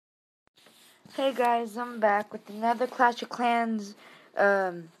Hey guys, I'm back with another Clash of Clans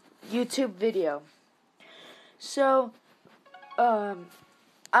YouTube video. So, I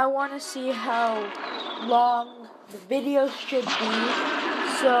want to see how long the video should be.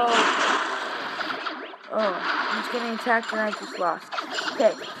 So, I'm just getting attacked and I just lost.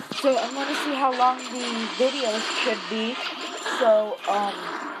 Okay, so I want to see how long the video should be. So,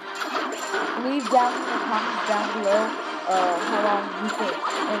 leave down in the comments down below how long you think,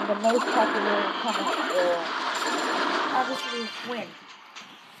 and the most popular comment will obviously win.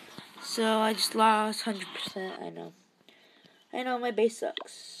 So I just lost 100%. I know my base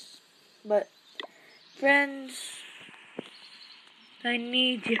sucks, but friends, I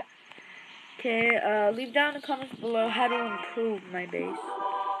need you. Okay, leave down in the comments below how to improve my base.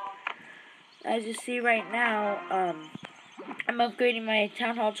 As you see right now, I'm upgrading my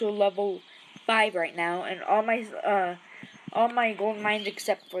town hall to a level 5 right now, and all my gold mines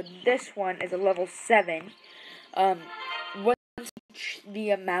except for this one is a level 7. Once I reach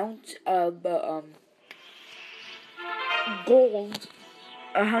the amount of gold,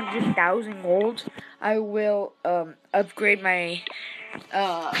 100,000 gold, I will upgrade my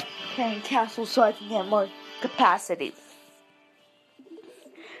clan castle so I can get more capacity.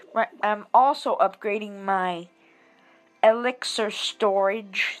 Right, I'm also upgrading my elixir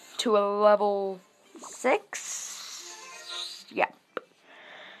storage to a level 6. Yeah.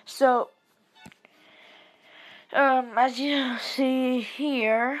 So, as you see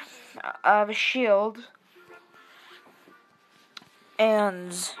here, I have a shield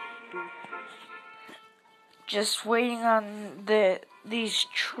and just waiting on these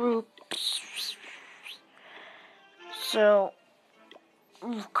troops. So,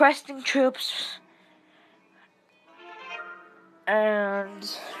 requesting troops,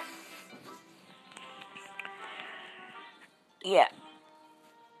 and yeah,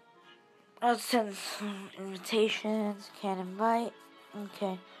 let's send some invitations. Can't invite.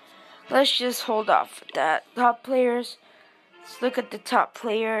 Okay, let's just hold off with that. Top players. Let's look at the top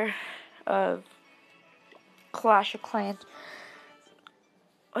player of Clash of Clans.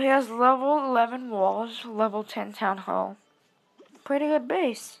 He has level 11 walls, level 10 town hall. Pretty good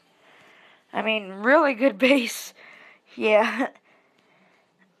base. I mean, really good base. Yeah.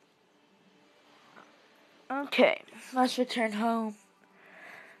 Okay, let's return home.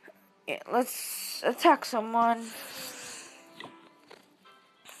 Yeah, let's attack someone.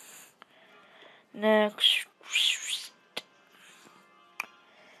 Next.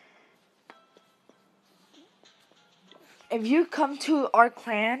 If you come to our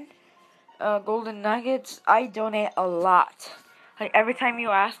clan, Golden Nuggets, I donate a lot. Like, every time you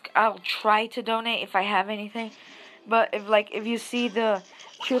ask, I'll try to donate if I have anything. But if you see the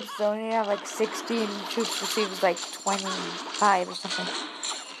troops donate, I have like 16 troops received, like 25 or something.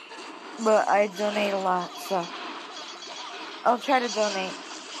 But I donate a lot, so I'll try to donate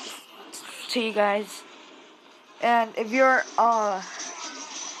to you guys. And if you're a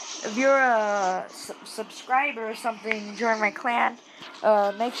subscriber or something, join my clan,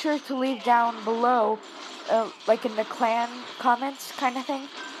 make sure to leave down below, like in the clan comments kind of thing,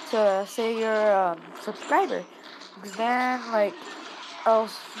 to say you're a subscriber. Because then, like, I'll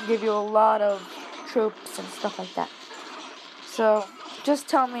give you a lot of troops and stuff like that. So, just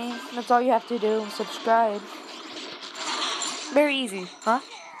tell me. That's all you have to do. Subscribe. Very easy, huh?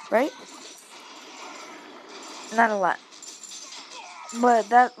 Right? Not a lot. But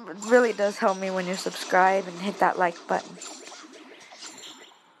that really does help me when you subscribe and hit that like button.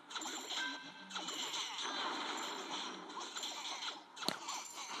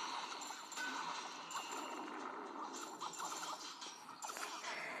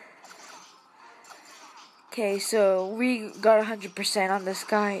 Okay, so we got 100% on this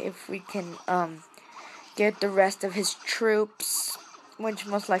guy. If we can get the rest of his troops, which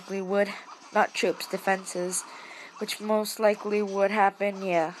most likely would, not troops, defenses, which most likely would happen,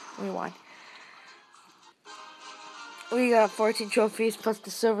 yeah, we won. We got 14 trophies plus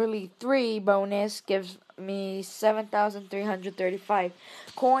the Silver League 3 bonus gives me 7,335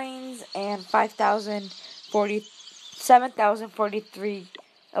 coins and 7,043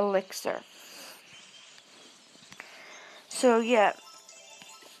 elixir. So yeah,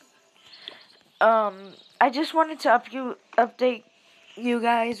 I just wanted to update you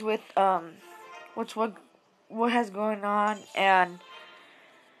guys with what has going on. And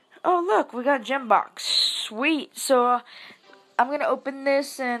oh look, we got gem box, sweet. So I'm gonna open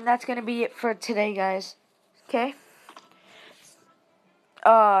this, and that's gonna be it for today, guys. Okay.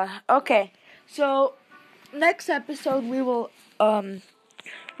 Okay. So next episode we will open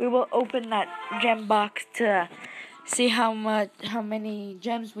that gem box to see how many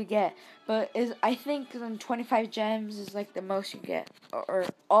gems we get. But I think 25 gems is like the most you get, or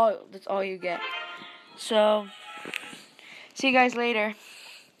all. That's all you get. So see you guys later.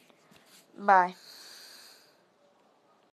 Bye.